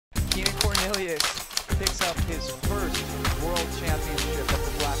Keenan Cornelius picks up his first world championship at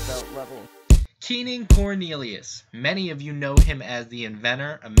the black belt level. Keenan Cornelius. Many of you know him as the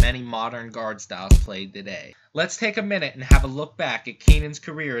inventor of many modern guard styles played today. Let's take a minute and have a look back at Keenan's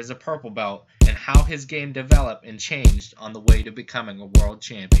career as a purple belt and how his game developed and changed on the way to becoming a world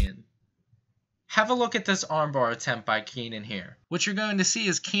champion. Have a look at this armbar attempt by Keenan here. What you're going to see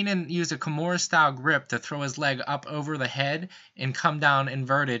is Keenan used a Kimura style grip to throw his leg up over the head and come down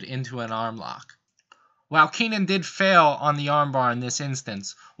inverted into an arm lock. While Keenan did fail on the armbar in this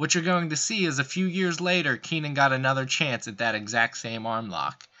instance, what you're going to see is a few years later Keenan got another chance at that exact same arm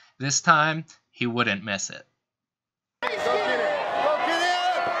lock. This time, he wouldn't miss it. Go get it! Go get it!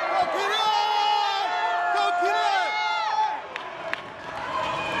 Go get it! Go get it!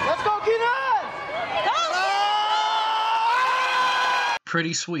 Let's go, Keenan!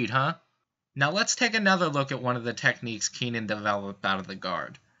 Pretty sweet, huh? Now let's take another look at one of the techniques Keenan developed out of the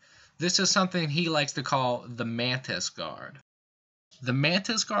guard. This is something he likes to call the mantis guard. The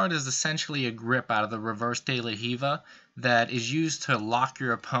mantis guard is essentially a grip out of the reverse de la Riva that is used to lock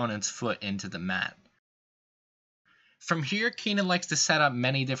your opponent's foot into the mat. From here, Keenan likes to set up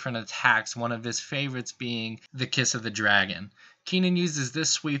many different attacks, one of his favorites being the Kiss of the Dragon. Keenan uses this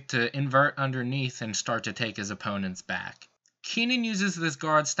sweep to invert underneath and start to take his opponent's back. Keenan uses this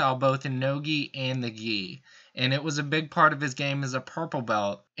guard style both in no-gi and the gi, and it was a big part of his game as a purple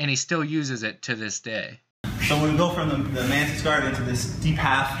belt, and he still uses it to this day. So when we go from the mantis guard into this deep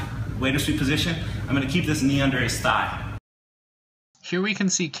half waiter sweep position, I'm going to keep this knee under his thigh. Here we can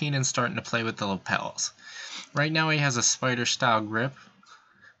see Keenan starting to play with the lapels. Right now he has a spider style grip,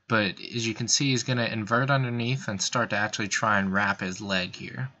 but as you can see he's going to invert underneath and start to actually try and wrap his leg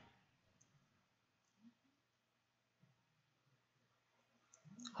here.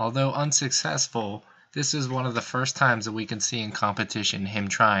 Although unsuccessful, this is one of the first times that we can see in competition him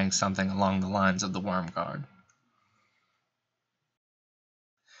trying something along the lines of the worm guard.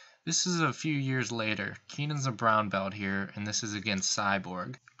 This is a few years later. Keenan's a brown belt here, and this is against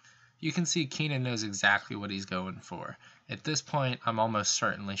Cyborg. You can see Keenan knows exactly what he's going for. At this point, I'm almost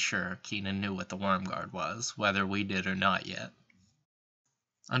certainly sure Keenan knew what the worm guard was, whether we did or not yet.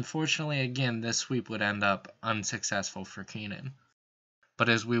 Unfortunately, again, this sweep would end up unsuccessful for Keenan. But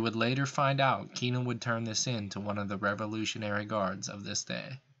as we would later find out, Keenan would turn this into one of the revolutionary guards of this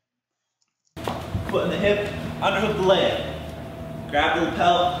day. Foot in the hip, underhook the leg. Grab the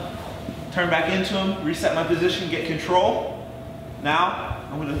lapel, turn back into him, reset my position, get control. Now,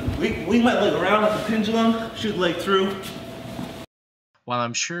 I'm going to wing my leg around like a pendulum, shoot the leg through. While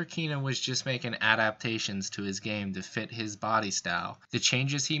I'm sure Keenan was just making adaptations to his game to fit his body style, the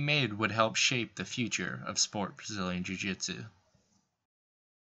changes he made would help shape the future of sport Brazilian Jiu-Jitsu.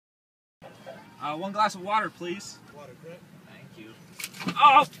 One glass of water, please. Water, correct? Thank you.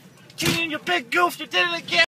 Oh, Keenan, you big goof, you did it again!